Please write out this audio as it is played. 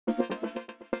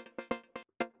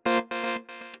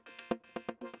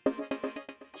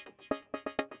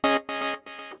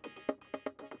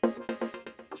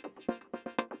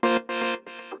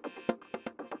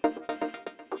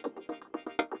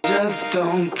Just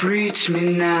don't preach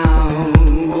me now,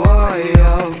 what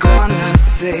you're gonna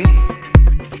say.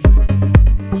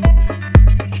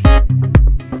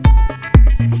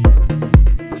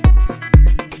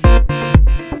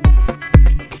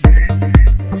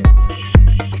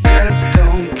 Just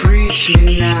don't preach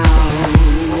me now,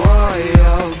 what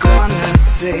you're gonna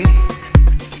say.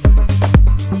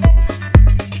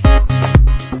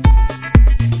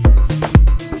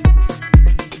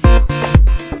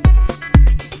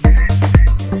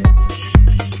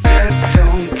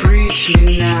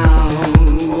 Me now,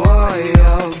 what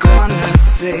you're gonna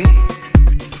say.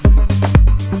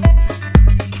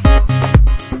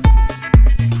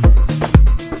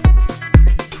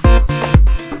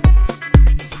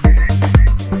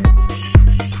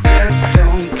 Just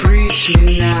don't preach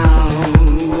me now,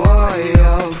 what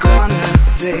you're gonna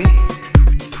say.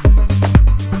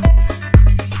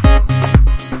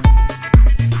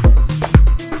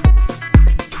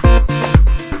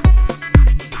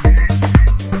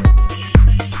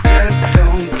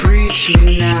 Preach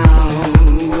me now,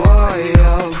 what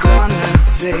you're gonna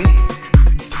say.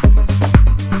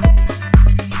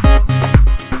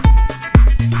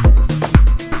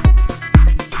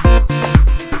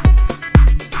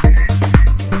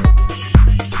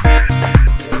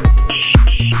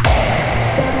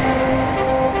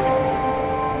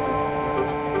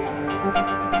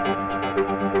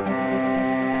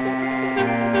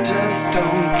 Just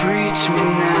don't preach me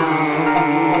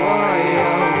now, what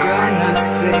you're gonna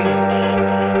say.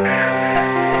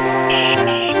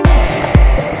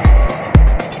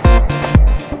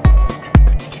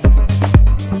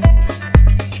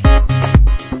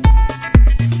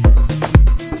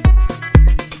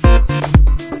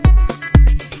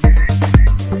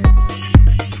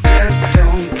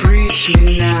 Preach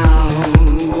me now,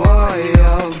 what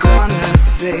you're gonna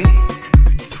say.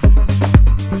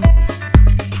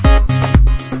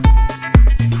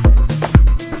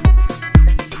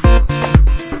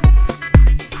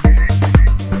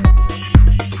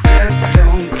 Just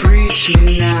don't preach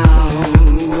me now,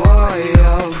 what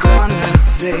you're gonna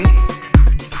say.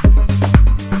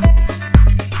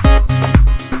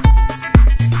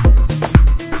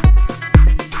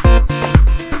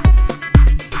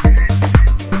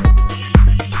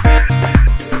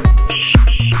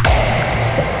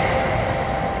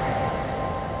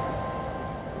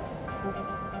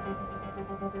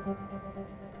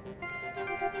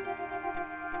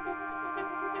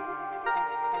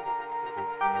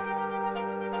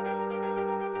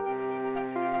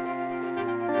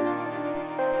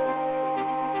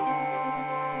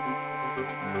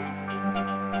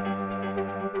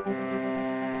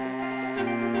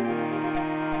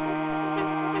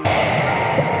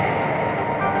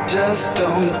 Just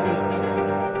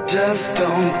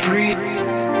don't preach,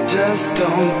 just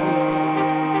don't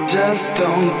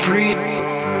preach,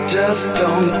 just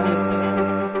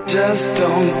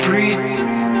don't preach,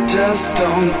 just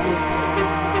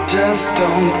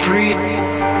don't preach,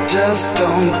 just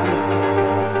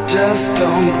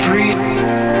don't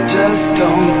preach,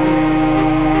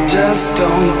 just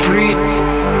don't preach,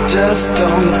 just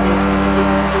don't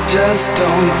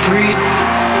preach,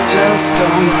 just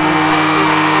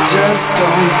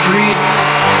don't preach,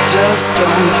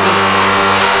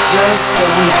 just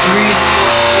don't preach.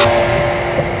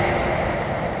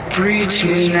 Preach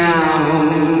me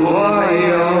now, what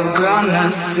you're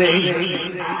gonna say.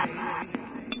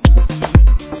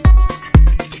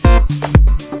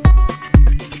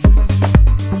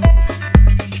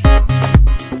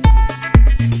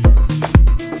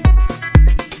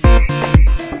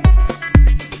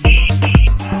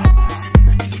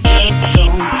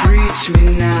 Preach me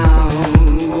now,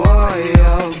 what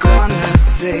you're gonna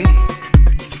say.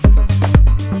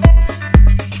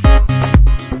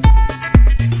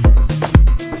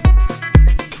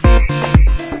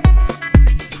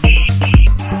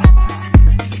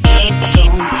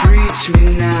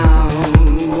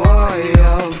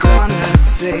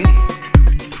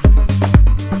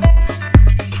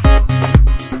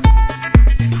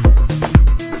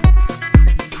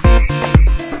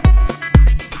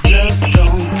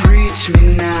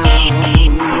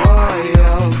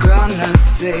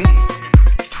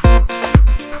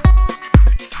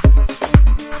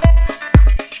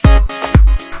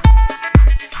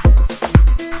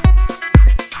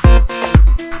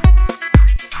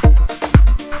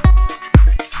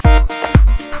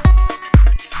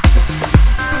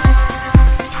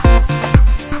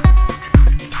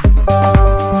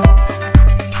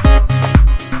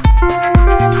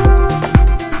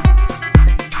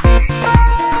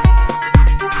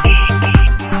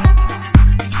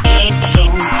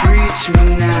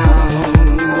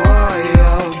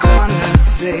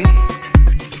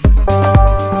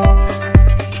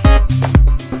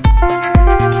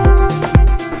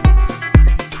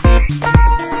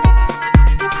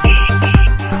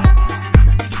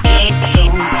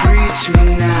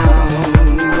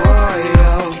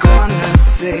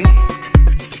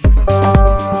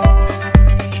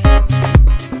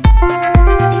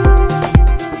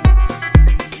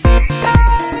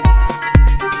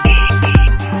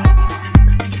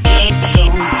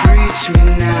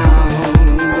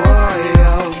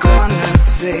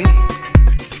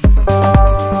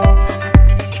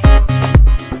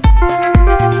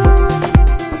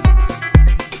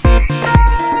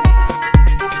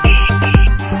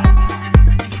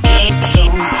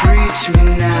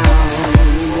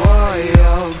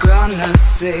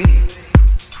 say.